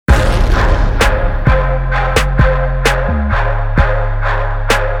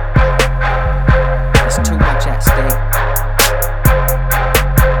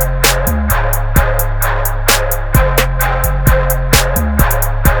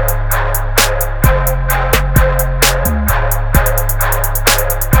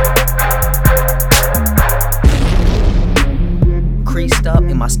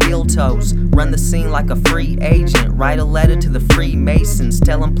like a free agent. Write a letter to the Freemasons,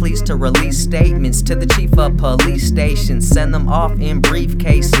 tell them please to release statements to the chief of police stations. Send them off in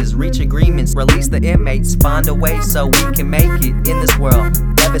briefcases, reach agreements, release the inmates. Find a way so we can make it in this world.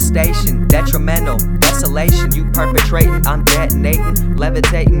 Devastation, detrimental, desolation. You perpetrating, I'm detonating,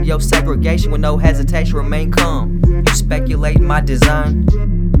 levitating. Your segregation with no hesitation, remain calm. You speculating my design.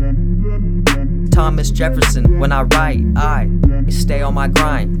 Thomas Jefferson, when I write, I stay on my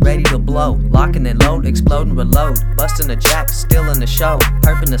grind, ready to blow, locking and load, exploding, reload, busting the jack, stealing the show,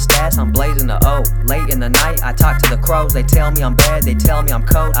 perping the stats, I'm blazing the O. Late in the night, I talk to the crows, they tell me I'm bad, they tell me I'm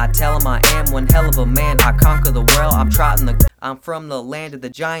cold, I tell them I am one hell of a man, I conquer the world, I'm from the land of the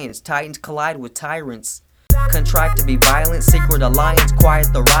giants, titans collide with tyrants. Contrive to be violent, secret alliance,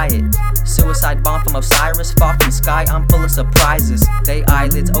 quiet the riot. Suicide bomb from Osiris, fall from sky, I'm full of surprises. They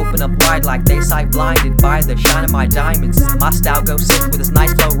eyelids open up wide like they sight blinded by the shine of my diamonds. My style goes sick with this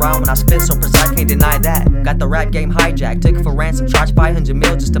nice flow rhyme when I spit so precise, can't deny that. Got the rap game hijacked, took it for ransom, charged 500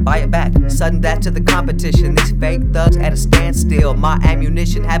 mil just to buy it back. Sudden death to the competition, these fake thugs at a standstill. My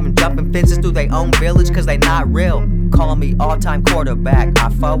ammunition having jumping fences through their own village cause they not real. Call me all-time quarterback, I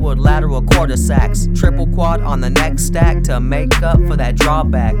forward lateral quarter sacks, triple quad on the next stack to make up for that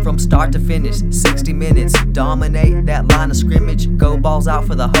drawback. From start to finish, 60 minutes, dominate that line of scrimmage. Go balls out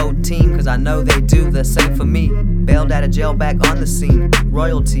for the whole team, cause I know they do the same for me. Bailed out of jail, back on the scene.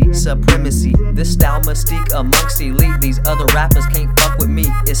 Royalty, supremacy, this style mystique amongst elite. These other rappers can't fuck with me.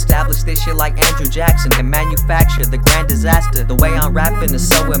 Establish this shit like Andrew Jackson and manufacture the grand disaster. The way I'm rapping is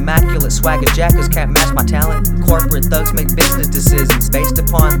so immaculate, swagger jackers can't match my talent. Corporate thugs make business decisions based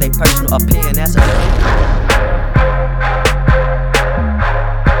upon their personal opinion. That's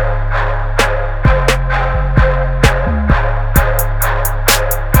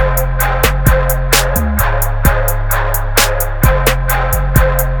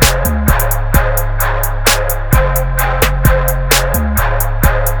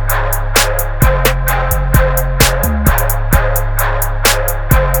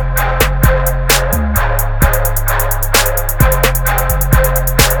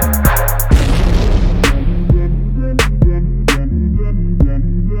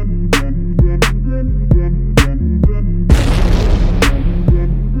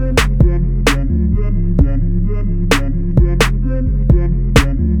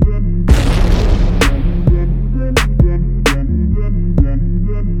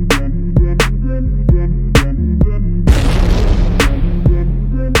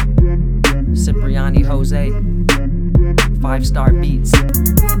Cipriani, Jose, 5-star beats.